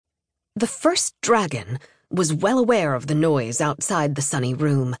The first dragon was well aware of the noise outside the sunny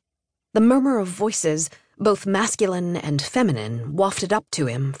room. The murmur of voices, both masculine and feminine, wafted up to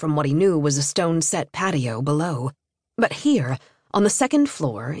him from what he knew was a stone-set patio below. But here, on the second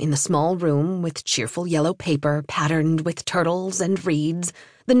floor, in the small room with cheerful yellow paper patterned with turtles and reeds,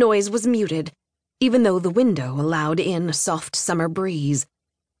 the noise was muted, even though the window allowed in a soft summer breeze.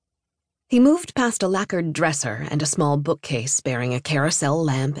 He moved past a lacquered dresser and a small bookcase bearing a carousel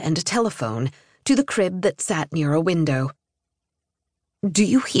lamp and a telephone to the crib that sat near a window. "Do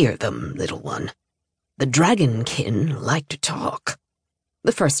you hear them, little one? The dragonkin like to talk,"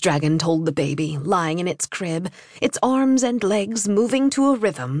 the first dragon told the baby, lying in its crib, its arms and legs moving to a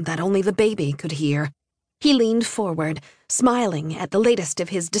rhythm that only the baby could hear. He leaned forward, smiling at the latest of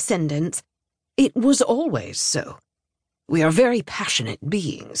his descendants. "It was always so. We are very passionate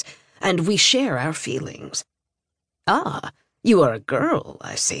beings, and we share our feelings." "Ah, you are a girl,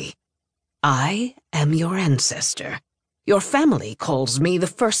 I see. I am your ancestor. Your family calls me the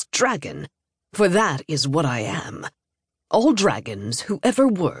first dragon, for that is what I am. All dragons who ever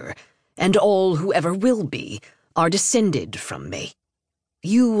were, and all who ever will be, are descended from me.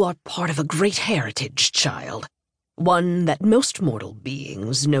 You are part of a great heritage, child, one that most mortal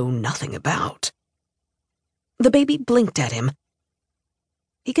beings know nothing about." The baby blinked at him.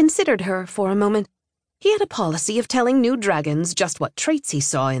 He considered her for a moment. He had a policy of telling new dragons just what traits he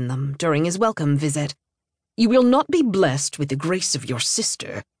saw in them during his welcome visit. "You will not be blessed with the grace of your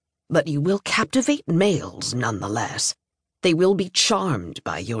sister, but you will captivate males nonetheless. They will be charmed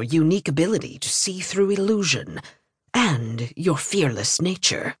by your unique ability to see through illusion, and your fearless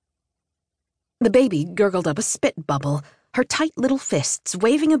nature." The baby gurgled up a spit bubble, her tight little fists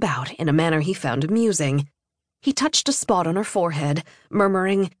waving about in a manner he found amusing. He touched a spot on her forehead,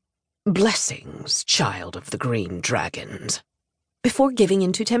 murmuring, "Blessings, child of the green dragons," before giving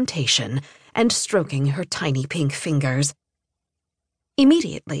into temptation and stroking her tiny pink fingers.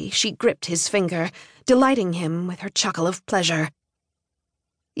 Immediately, she gripped his finger, delighting him with her chuckle of pleasure.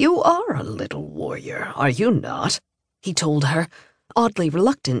 "You are a little warrior, are you not?" he told her, oddly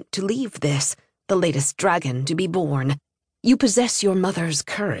reluctant to leave this, the latest dragon to be born. "You possess your mother's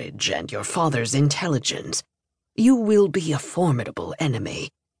courage and your father's intelligence. You will be a formidable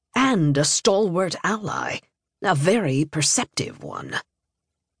enemy, and a stalwart ally, a very perceptive one."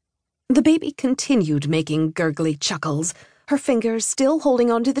 The baby continued making gurgly chuckles, her fingers still holding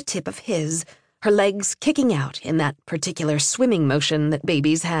onto the tip of his, her legs kicking out in that particular swimming motion that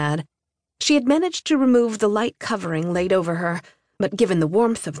babies had. She had managed to remove the light covering laid over her, but given the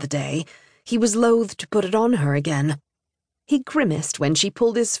warmth of the day, he was loath to put it on her again. He grimaced when she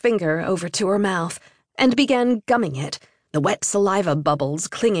pulled his finger over to her mouth and began gumming it, the wet saliva bubbles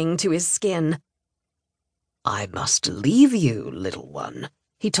clinging to his skin. "I must leave you, little one,"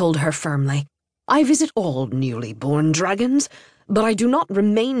 he told her firmly. "I visit all newly born dragons, but I do not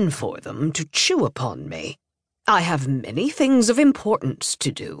remain for them to chew upon me. I have many things of importance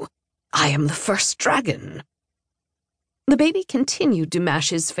to do. I am the first dragon." The baby continued to mash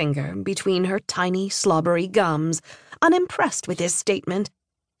his finger between her tiny, slobbery gums, unimpressed with his statement.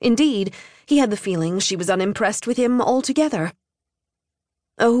 Indeed, he had the feeling she was unimpressed with him altogether.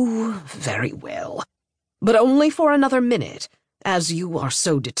 "Oh, very well. But only for another minute, as you are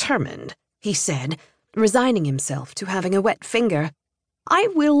so determined," he said, resigning himself to having a wet finger. "I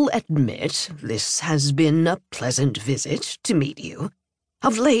will admit this has been a pleasant visit to meet you.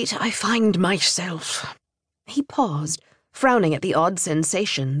 Of late I find myself—" He paused, frowning at the odd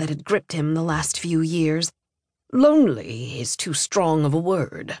sensation that had gripped him the last few years. "Lonely is too strong of a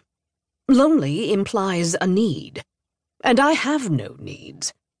word. Lonely implies a need, and I have no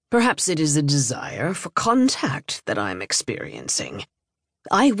needs. Perhaps it is a desire for contact that I'm experiencing.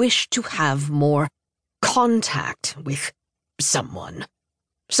 I wish to have more contact with someone.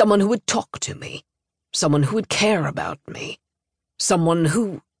 Someone who would talk to me. Someone who would care about me. Someone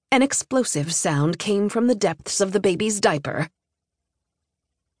who—" An explosive sound came from the depths of the baby's diaper.